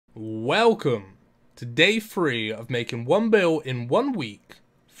Welcome to day 3 of making 1 bill in 1 week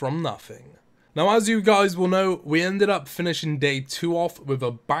from nothing. Now, as you guys will know, we ended up finishing day 2 off with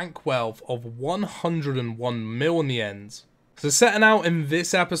a bank wealth of 101 mil in the end. So setting out in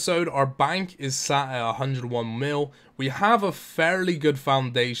this episode, our bank is sat at 101 mil. We have a fairly good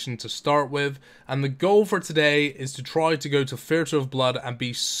foundation to start with, and the goal for today is to try to go to Theatre of Blood and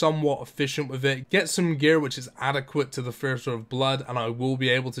be somewhat efficient with it. Get some gear which is adequate to the Theatre of Blood, and I will be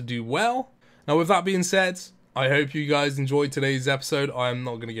able to do well. Now, with that being said, I hope you guys enjoyed today's episode. I am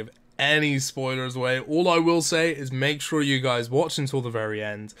not going to give any spoilers away. All I will say is make sure you guys watch until the very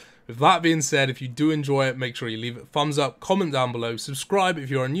end. With that being said, if you do enjoy it, make sure you leave it a thumbs up, comment down below, subscribe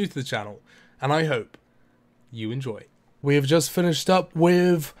if you are new to the channel, and I hope you enjoy. We have just finished up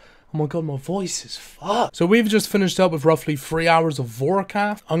with... oh my god, my voice is fucked. So we've just finished up with roughly 3 hours of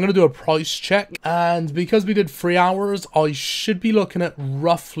Voracraft. I'm going to do a price check, and because we did 3 hours, I should be looking at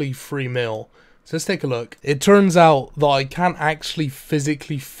roughly 3 mil. So let's take a look. It turns out that I can't actually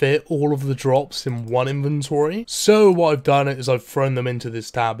physically fit all of the drops in one inventory. So what I've done is I've thrown them into this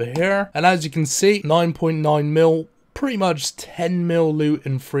tab here. And as you can see, 9.9 mil, pretty much 10 mil loot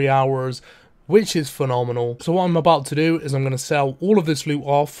in 3 hours, which is phenomenal. So what I'm about to do is I'm going to sell all of this loot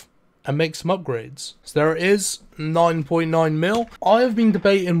off and make some upgrades. So there it is, 9.9 mil. I have been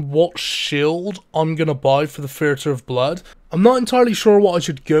debating what shield I'm going to buy for the Theatre of Blood. I'm not entirely sure what I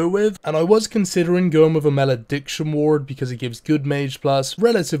should go with, and I was considering going with a Malediction Ward because it gives good mage plus,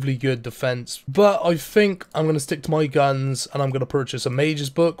 relatively good defense, but I think I'm going to stick to my guns and I'm going to purchase a mage's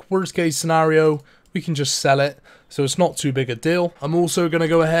book. Worst case scenario, we can just sell it, so it's not too big a deal. I'm also going to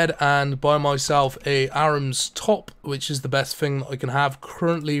go ahead and buy myself a Aram's top, which is the best thing that I can have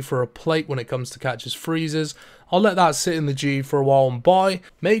currently for a plate when it comes to catches freezes. I'll let that sit in the G for a while and buy.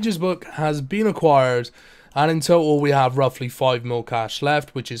 Mage's book has been acquired, and in total we have roughly 5 mil cash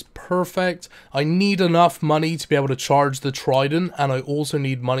left, which is perfect. I need enough money to be able to charge the trident, and I also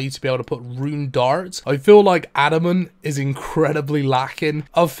need money to be able to put rune darts. I feel like adamant is incredibly lacking.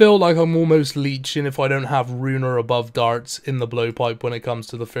 I feel like I'm almost leeching if I don't have rune or above darts in the blowpipe when it comes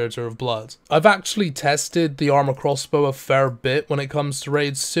to the Theatre of Blood. I've actually tested the armor crossbow a fair bit when it comes to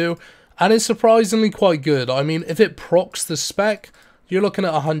raids too, and it's surprisingly quite good. I mean, if it procs the spec, you're looking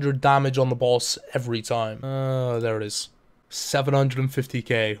at 100 damage on the boss every time. There it is.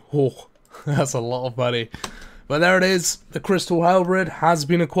 750k. Oh, that's a lot of money. But there it is. The Crystal Halberd has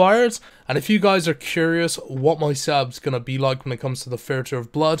been acquired. And if you guys are curious what my setup's going to be like when it comes to the Theatre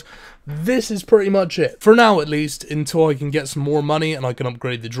of Blood, this is pretty much it. For now, at least, until I can get some more money and I can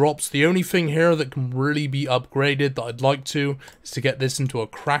upgrade the drops. The only thing here that can really be upgraded that I'd like to is to get this into a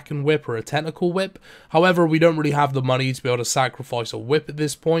Kraken whip or a Tentacle whip. However, we don't really have the money to be able to sacrifice a whip at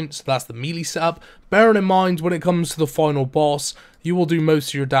this point, so that's the melee setup. Bearing in mind, when it comes to the final boss, you will do most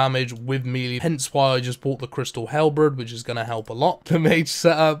of your damage with melee, hence why I just bought the Crystal Halberd, which is going to help a lot. The mage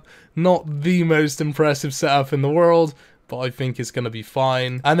setup, not the most impressive setup in the world, but I think it's going to be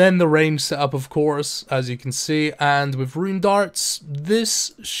fine. And then the range setup, of course, as you can see, and with rune darts,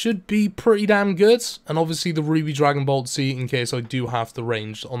 this should be pretty damn good. And obviously the Ruby Dragon Bolt C in case I do have the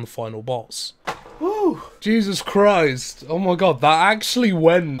range on the final boss. Woo! Jesus Christ. Oh my god, that actually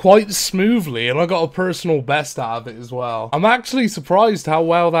went quite smoothly, and I got a personal best out of it as well. I'm actually surprised how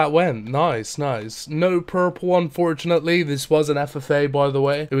well that went. Nice, nice. No purple, unfortunately. This was an FFA, by the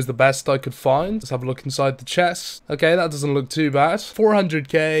way. It was the best I could find. Let's have a look inside the chest. Okay, that doesn't look too bad.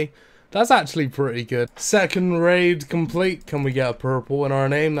 400k. That's actually pretty good. Second raid complete. Can we get a purple in our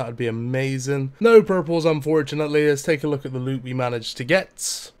name? That would be amazing. No purples, unfortunately. Let's take a look at the loot we managed to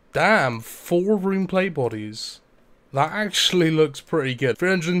get. Damn, 4 rune plate bodies. That actually looks pretty good.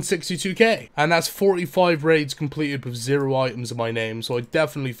 362k. And that's 45 raids completed with 0 items in my name, so I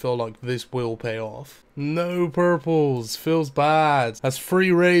definitely feel like this will pay off. No purples. Feels bad. That's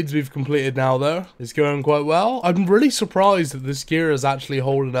 3 raids we've completed now, though. It's going quite well. I'm really surprised that this gear is actually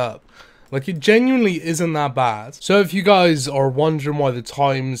holding up. Like, it genuinely isn't that bad. So if you guys are wondering why the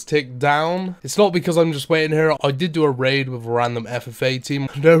times tick down, it's not because I'm just waiting here. I did do a raid with a random FFA team.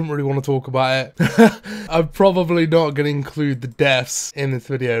 I don't really want to talk about it. I'm probably not going to include the deaths in this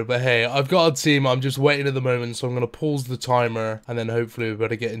video, but hey, I've got a team. I'm just waiting at the moment, so I'm going to pause the timer, and then hopefully we're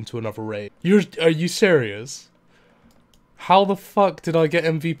going to get into another raid. Are you serious? How the fuck did I get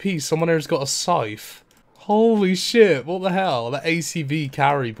MVP? Someone here's got a scythe. Holy shit, what the hell? That ACV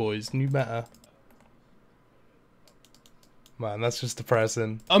carry, boys. New meta. Man, that's just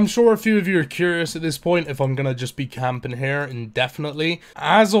depressing. I'm sure a few of you are curious at this point if I'm gonna just be camping here indefinitely.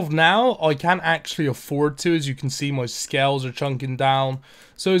 As of now, I can't actually afford to. As you can see, my scales are chunking down.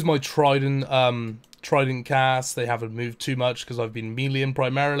 So is my trident Trident cast. They haven't moved too much because I've been meleeing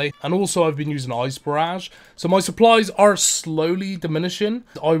primarily. And also I've been using Ice Barrage. So my supplies are slowly diminishing.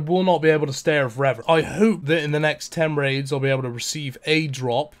 I will not be able to stay here forever. I hope that in the next 10 raids I'll be able to receive a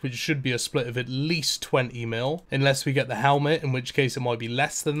drop, which should be a split of at least 20 mil. Unless we get the helmet, in which case it might be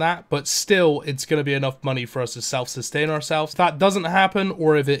less than that. But still, it's going to be enough money for us to self-sustain ourselves. If that doesn't happen,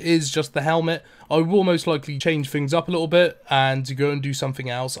 or if it is just the helmet, I will most likely change things up a little bit and go and do something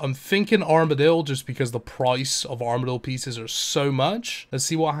else. I'm thinking Armadillo just because the price of Armadillo pieces are so much. Let's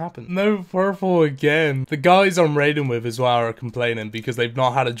see what happens. No purple again. The guys I'm raiding with as well are complaining because they've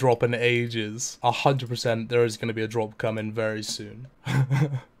not had a drop in ages. 100% there is going to be a drop coming very soon.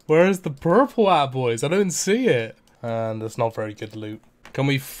 Where is the purple at, boys? I don't see it. And that's not very good loot. Can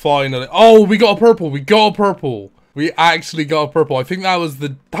we finally... Oh, we got a purple. We got a purple. We actually got a purple. I think that was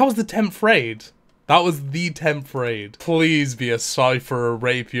the 10th raid. That was the 10th raid. Please be a Cypher or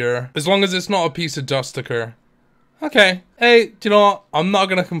Rapier. As long as it's not a piece of Justicar. Okay. Hey, do you know what? I'm not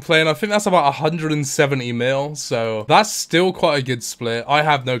going to complain. I think that's about 170 mil. So that's still quite a good split. I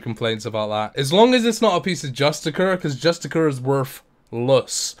have no complaints about that. As long as it's not a piece of Justicar, because Justicar is worth...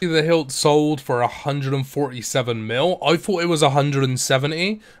 less. The hilt sold for 147 mil. I thought it was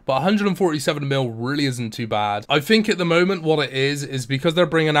 170, but 147 mil really isn't too bad. I think at the moment what it is because they're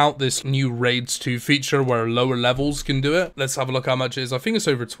bringing out this new Raids 2 feature where lower levels can do it. Let's have a look how much it is. I think it's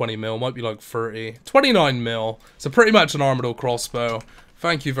over 20 mil, might be like 30. 29 mil. So pretty much an Armadillo crossbow.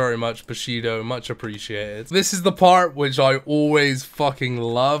 Thank you very much, Bushido. Much appreciated. This is the part which I always fucking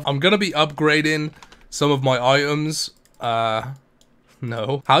love. I'm gonna be upgrading some of my items.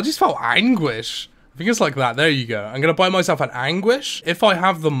 No. How do you spell anguish? I think it's like that. There you go. I'm going to buy myself an anguish. If I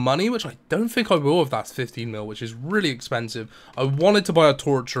have the money, which I don't think I will if that's 15 mil, which is really expensive. I wanted to buy a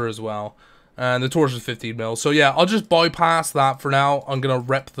torture as well. And the torture is 15 mil. So yeah, I'll just bypass that for now. I'm going to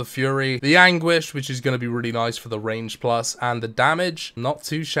rep the Fury. The anguish, which is going to be really nice for the range plus. And the damage, not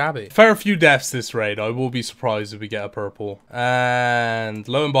too shabby. Fair few deaths this raid. I will be surprised if we get a purple. And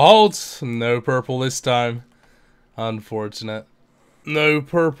lo and behold, no purple this time. Unfortunate. No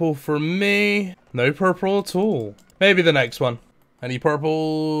purple for me. No purple at all. Maybe the next one. Any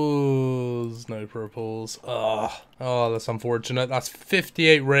purples? No purples. Ugh. Oh, that's unfortunate. That's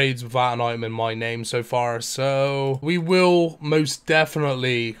 58 raids without an item in my name so far. So we will most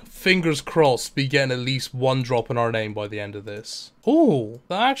definitely, fingers crossed, be getting at least one drop in our name by the end of this. Oh,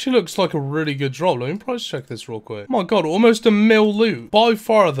 that actually looks like a really good drop. Let me price check this real quick. Oh my god, almost a mil loot. By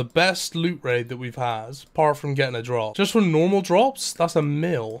far the best loot raid that we've had, apart from getting a drop. Just for normal drops, that's a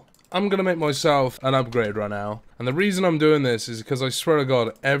mil. I'm gonna make myself an upgrade right now. And the reason I'm doing this is because I swear to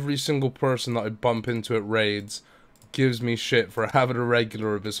god, every single person that I bump into at raids gives me shit for having a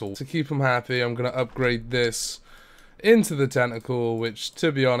regular abyssal. To keep them happy, I'm gonna upgrade this into the tentacle, which,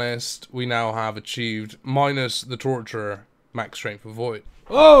 to be honest, we now have achieved, minus the torture, max strength of void.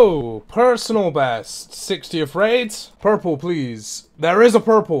 Oh, personal best. 60th raids. Purple, please. There is a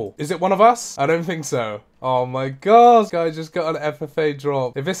purple. Is it one of us? I don't think so. Oh my god, this guy just got an FFA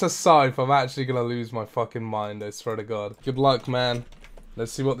drop. If it's a scythe, I'm actually gonna lose my fucking mind, I swear to god. Good luck, man.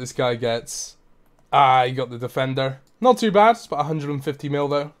 Let's see what this guy gets. Ah, he got the defender. Not too bad. It's about 150 mil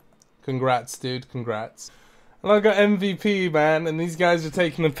though. Congrats, dude. Congrats. And I got MVP, man. And these guys are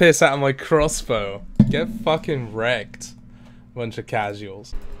taking the piss out of my crossbow. Get fucking wrecked. Bunch of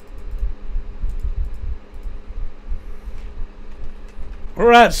casuals.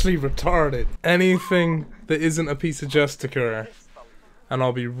 We're actually retarded. Anything that isn't a piece of Justicar, and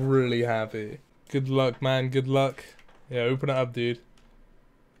I'll be really happy. Good luck, man. Good luck. Yeah, open it up, dude.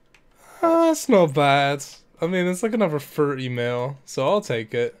 Ah, that's not bad. I mean, it's like another 30 mil, so I'll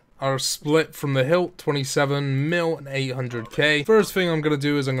take it. Our split from the hilt, 27 mil and 800k. First thing I'm going to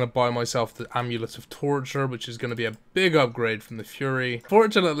do is I'm going to buy myself the Amulet of Torture, which is going to be a big upgrade from the Fury.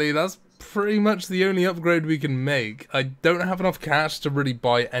 Fortunately, that's pretty much the only upgrade we can make. I don't have enough cash to really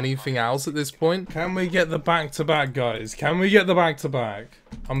buy anything else at this point. Can we get the back-to-back, guys? Can we get the back-to-back?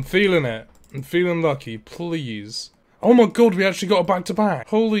 I'm feeling it. I'm feeling lucky. Please. Oh my god, we actually got a back-to-back.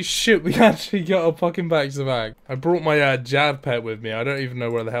 Holy shit, we actually got a fucking back-to-back. I brought my Jad pet with me. I don't even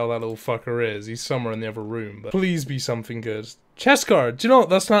know where the hell that little fucker is. He's somewhere in the other room, but please be something good. Chest guard. Do you know what?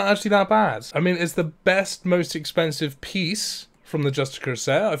 That's not actually that bad. I mean, it's the best, most expensive piece from the Justicar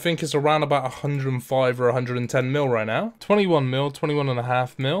set. I think it's around about 105 or 110 mil right now. 21 mil,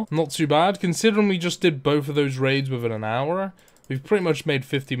 21.5 mil. Not too bad. Considering we just did both of those raids within an hour, we've pretty much made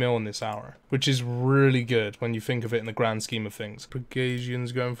 50 mil in this hour, which is really good when you think of it in the grand scheme of things.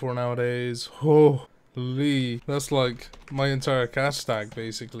 Brigasian's going for nowadays. Oh, Lee. That's like my entire cash stack,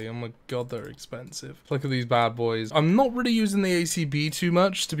 basically. Oh my god, they're expensive. Look at these bad boys. I'm not really using the ACB too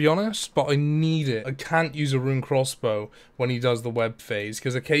much, to be honest, but I need it. I can't use a rune crossbow when he does the web phase,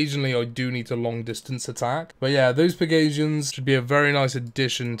 because occasionally I do need a long distance attack. But yeah, those Pegasians should be a very nice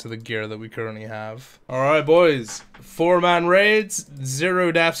addition to the gear that we currently have. Alright, boys. 4-man raids,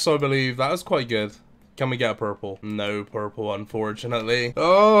 0 deaths, I believe. That was quite good. Can we get a purple? No purple, unfortunately.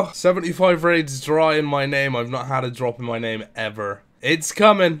 Oh, 75 raids dry in my name. I've not had a drop in my name ever. It's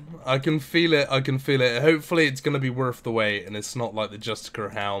coming. I can feel it. I can feel it. Hopefully it's going to be worth the wait and it's not like the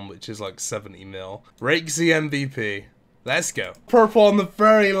Justicar Helm, which is like 70 mil. Rakes the MVP. Let's go. Purple on the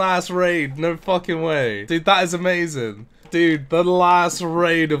very last raid. No fucking way. Dude, that is amazing. Dude, the last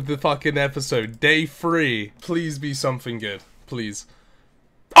raid of the fucking episode. Day 3. Please be something good. Please.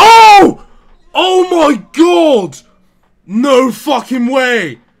 Oh! Oh my god! No fucking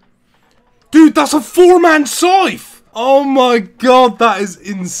way! Dude, that's a 4-man scythe! Oh my god, that is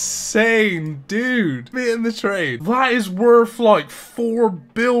insane, dude. Me in the trade. That is worth like 4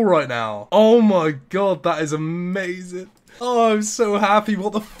 bill right now. Oh my god, that is amazing. Oh, I'm so happy.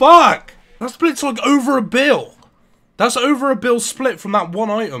 What the fuck? That split's like over a bill. That's over a bill split from that one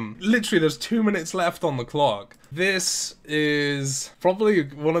item. Literally, there's 2 minutes left on the clock. This is probably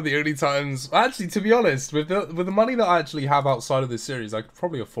one of the only times, actually, to be honest, with the money that I actually have outside of this series, I could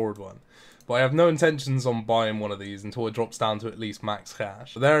probably afford one. But I have no intentions on buying one of these until it drops down to at least max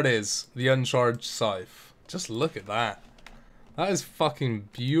cash. But there it is, the uncharged scythe. Just look at that. That is fucking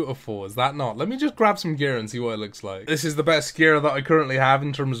beautiful, is that not? Let me just grab some gear and see what it looks like. This is the best gear that I currently have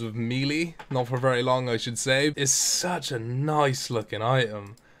in terms of melee. Not for very long, I should say. It's such a nice looking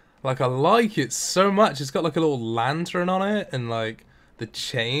item. Like, I like it so much. It's got like a little lantern on it and like the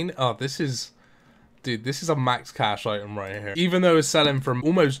chain. Oh, this is... Dude, this is a max cash item right here. Even though it's selling from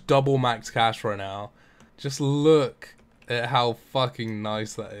almost double max cash right now, just look at how fucking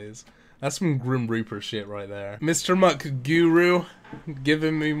nice that is. That's some Grim Reaper shit right there. Mr. Muck Guru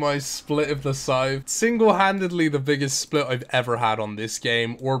giving me my split of the scythe. Single-handedly the biggest split I've ever had on this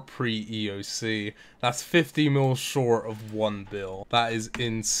game or pre-EOC. That's 50 mil short of 1 bill. That is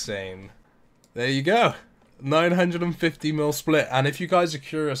insane. There you go. 950 mil split. And if you guys are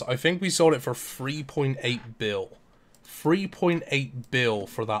curious, I think we sold it for 3.8 bill. 3.8 bill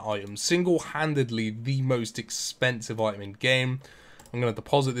for that item. Single-handedly the most expensive item in game. I'm going to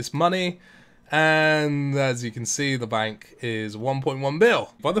deposit this money, and as you can see, the bank is 1.1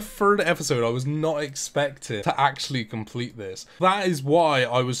 bill. By the 3rd episode, I was not expected to actually complete this. That is why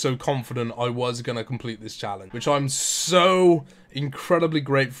I was so confident I was going to complete this challenge, which I'm so incredibly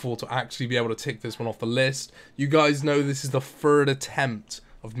grateful to actually be able to tick this one off the list. You guys know this is the 3rd attempt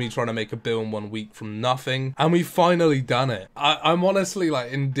of me trying to make a bill in 1 week from nothing, and we've finally done it. I'm honestly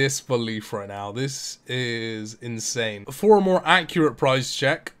like in disbelief right now. This is insane. For a more accurate price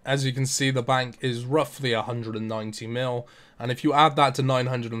check, as you can see, the bank is roughly 190 mil, and if you add that to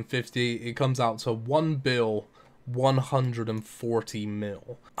 950, it comes out to 1 bill 140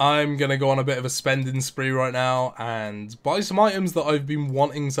 mil. I'm gonna go on a bit of a spending spree right now and buy some items that I've been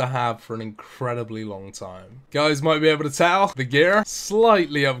wanting to have for an incredibly long time. Guys might be able to tell, the gear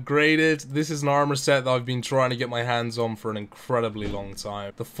slightly upgraded. This is an armor set that I've been trying to get my hands on for an incredibly long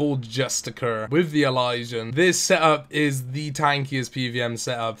time. The full Justicar with the Elysian. This setup is the tankiest PVM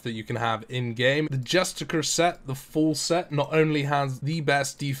setup that you can have in game. The Justicar set, the full set, not only has the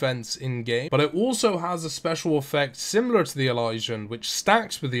best defense in game, but it also has a special effect similar to the Elysian, which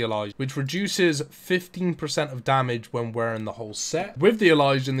stacks with the Elysian, which reduces 15% of damage when wearing the whole set. With the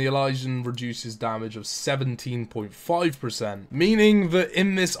Elysian reduces damage of 17.5%, meaning that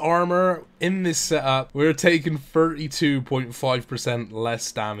in this armor, in this setup, we're taking 32.5%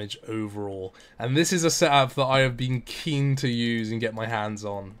 less damage overall. And this is a setup that I have been keen to use and get my hands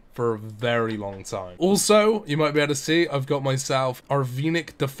on for a very long time. Also, you might be able to see, I've got myself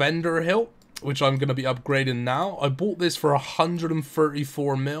Arvenic Defender hilt, which I'm going to be upgrading now. I bought this for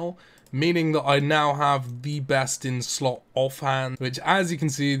 134 mil, meaning that I now have the best in slot offhand, which as you can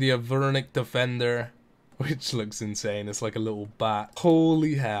see, the Avernic Defender, which looks insane. It's like a little bat.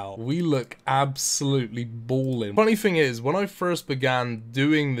 Holy hell. We look absolutely balling. Funny thing is, when I first began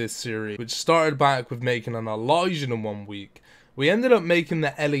doing this series, which started back with making an Elysian in 1 week, we ended up making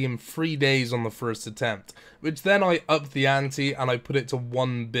the Ellie in 3 days on the first attempt, which then I upped the ante and I put it to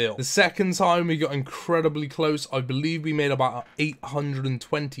 1 bill. The second time we got incredibly close. I believe we made about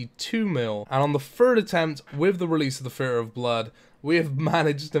 822 mil. And on the 3rd attempt, with the release of the Fear of Blood, we have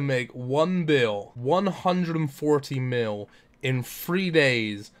managed to make 1 bill, 140 mil in 3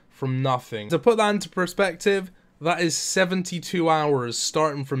 days from nothing. To put that into perspective, that is 72 hours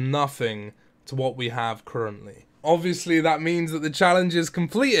starting from nothing to what we have currently. Obviously, that means that the challenge is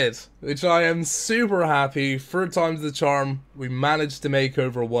completed, which I am super happy. 3rd time's the charm. We managed to make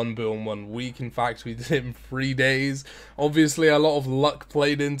over 1 bill in 1 week. In fact, we did it in 3 days. Obviously, a lot of luck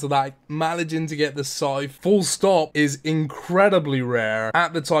played into that. Managing to get the scythe full stop is incredibly rare.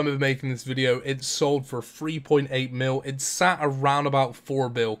 At the time of making this video, it sold for 3.8 mil. It's sat around about 4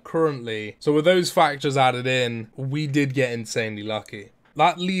 bill currently. So with those factors added in, we did get insanely lucky.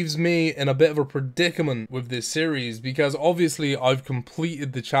 That leaves me in a bit of a predicament with this series because obviously I've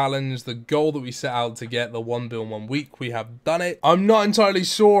completed the challenge, the goal that we set out to get, the 1 bill in 1 week, we have done it. I'm not entirely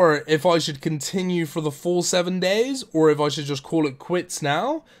sure if I should continue for the full 7 days or if I should just call it quits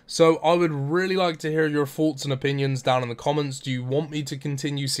now. So I would really like to hear your thoughts and opinions down in the comments. Do you want me to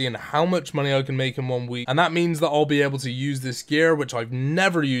continue seeing how much money I can make in 1 week? And that means that I'll be able to use this gear, which I've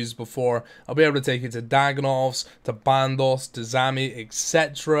never used before. I'll be able to take it to Dagonovs, to Bandos, to Zami,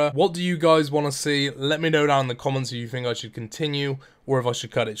 etc. What do you guys want to see? Let me know down in the comments if you think I should continue or if I should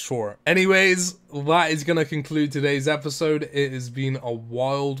cut it short. Anyways, that is going to conclude today's episode. It has been a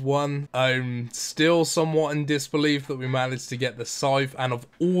wild one. I'm still somewhat in disbelief that we managed to get the scythe, and of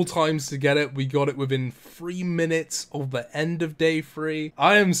all times to get it, we got it within 3 minutes of the end of day 3.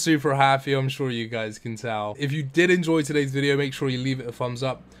 I am super happy, I'm sure you guys can tell. If you did enjoy today's video, make sure you leave it a thumbs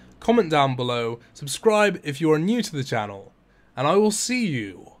up, comment down below, subscribe if you are new to the channel, and I will see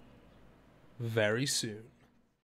you very soon.